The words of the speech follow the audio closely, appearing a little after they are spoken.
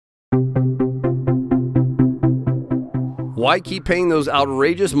Why keep paying those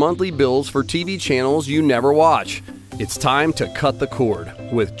outrageous monthly bills for TV channels you never watch? It's time to cut the cord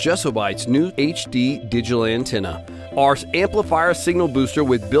with Gesobyte's new HD digital antenna. Our Amplifier Signal Booster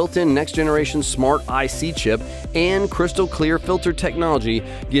with built-in next-generation smart IC chip and crystal clear filter technology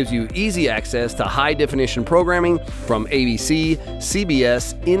gives you easy access to high-definition programming from ABC,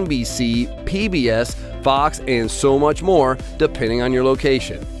 CBS, NBC, PBS, Fox, and so much more, depending on your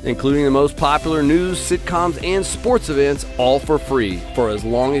location, including the most popular news, sitcoms, and sports events, all for free for as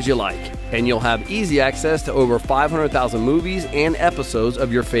long as you like. And you'll have easy access to over 500,000 movies and episodes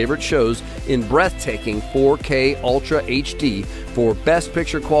of your favorite shows in breathtaking 4K Ultra HD for best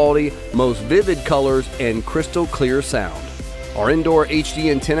picture quality, most vivid colors, and crystal clear sound. Our indoor HD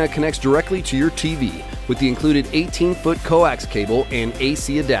antenna connects directly to your TV with the included 18-foot coax cable and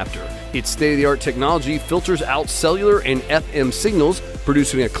AC adapter. Its state-of-the-art technology filters out cellular and FM signals,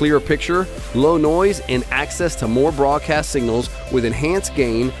 producing a clearer picture, low noise, and access to more broadcast signals with enhanced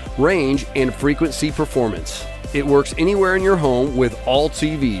gain, range, and frequency performance. It works anywhere in your home with all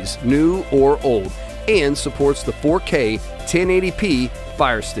TVs, new or old, and supports the 4K 1080p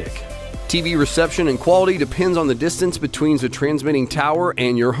Fire Stick. TV reception and quality depends on the distance between the transmitting tower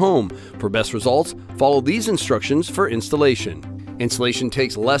and your home. For best results, follow these instructions for installation. Installation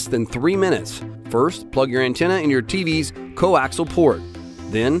takes less than 3 minutes. First, plug your antenna in your TV's coaxial port.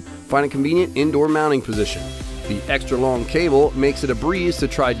 Then, find a convenient indoor mounting position. The extra long cable makes it a breeze to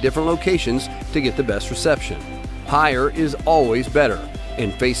try different locations to get the best reception. Higher is always better,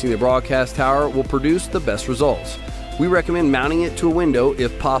 and facing the broadcast tower will produce the best results. We recommend mounting it to a window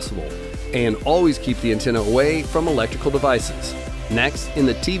if possible, and always keep the antenna away from electrical devices. Next, in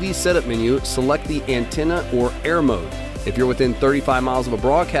the TV setup menu, select the antenna or air mode. If you're within 35 miles of a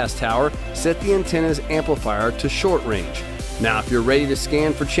broadcast tower, set the antenna's amplifier to short range. Now, if you're ready to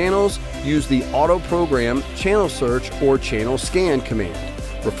scan for channels, use the auto program channel search or channel scan command.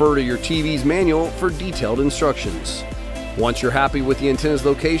 Refer to your TV's manual for detailed instructions. Once you're happy with the antenna's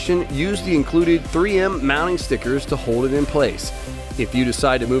location, use the included 3M mounting stickers to hold it in place. If you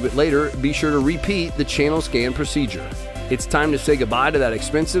decide to move it later, be sure to repeat the channel scan procedure. It's time to say goodbye to that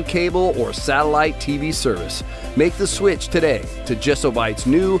expensive cable or satellite TV service. Make the switch today to Gesobyte's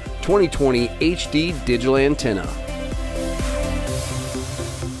new 2020 HD digital antenna.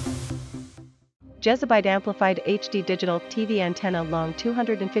 Gesobyte amplified HD digital TV antenna, long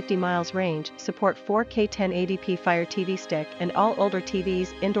 250 miles range, support 4K 1080p Fire TV stick and all older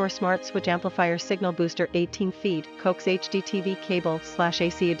TVs, indoor smart switch amplifier signal booster, 18 feet, Coax HDTV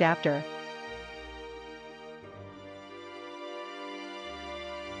cable/AC adapter.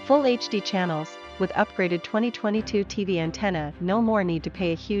 Full HD channels, with upgraded 2022 TV antenna, no more need to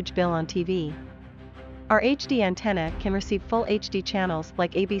pay a huge bill on TV. Our HD antenna can receive full HD channels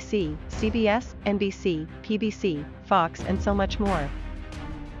like ABC, CBS, NBC, PBC, Fox, and so much more.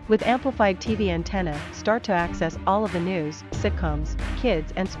 With amplified TV antenna, start to access all of the news, sitcoms,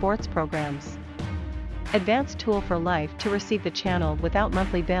 kids, and sports programs. Advanced tool for life to receive the channel without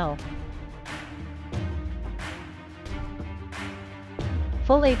monthly bill.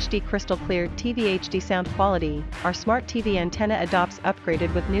 Full HD crystal clear TV HD sound quality. Our smart TV antenna adopts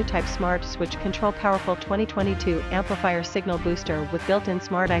upgraded with new type smart switch control, powerful 2022 Amplifier Signal Booster with built-in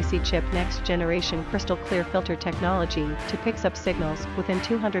smart IC chip, next generation crystal clear filter technology to picks up signals within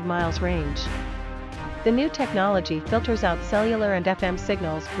 200 miles range. The new technology filters out cellular and FM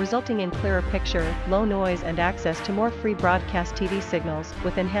signals, resulting in clearer picture, low noise, and access to more free broadcast TV signals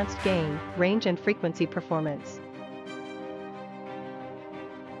with enhanced gain, range, and frequency performance.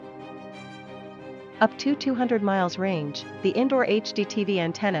 Up to 200 miles range, the indoor HDTV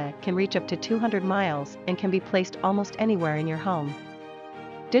antenna can reach up to 200 miles and can be placed almost anywhere in your home.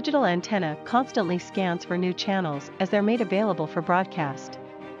 Digital antenna constantly scans for new channels as they're made available for broadcast.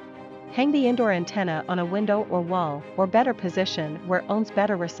 Hang the indoor antenna on a window or wall, or better position where owns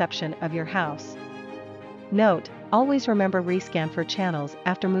better reception of your house. Note, always remember rescan for channels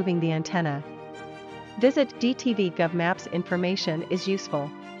after moving the antenna. Visit HDTV Gov Maps, information is useful.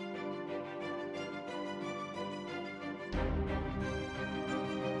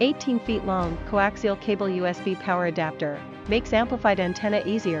 18 feet long coaxial cable USB power adapter makes amplified antenna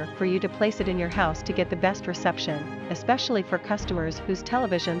easier for you to place it in your house to get the best reception, especially for customers whose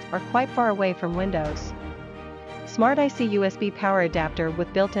televisions are quite far away from windows. Smart IC USB power adapter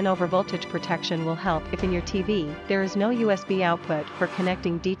with built-in overvoltage protection will help if in your TV there is no USB output for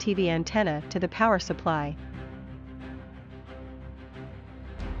connecting HDTV antenna to the power supply.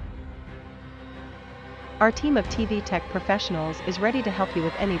 Our team of TV tech professionals is ready to help you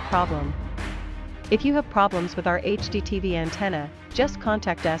with any problem. If you have problems with our HDTV antenna, just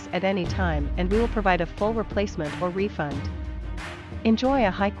contact us at any time and we will provide a full replacement or refund. Enjoy a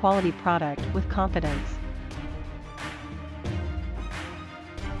high-quality product with confidence.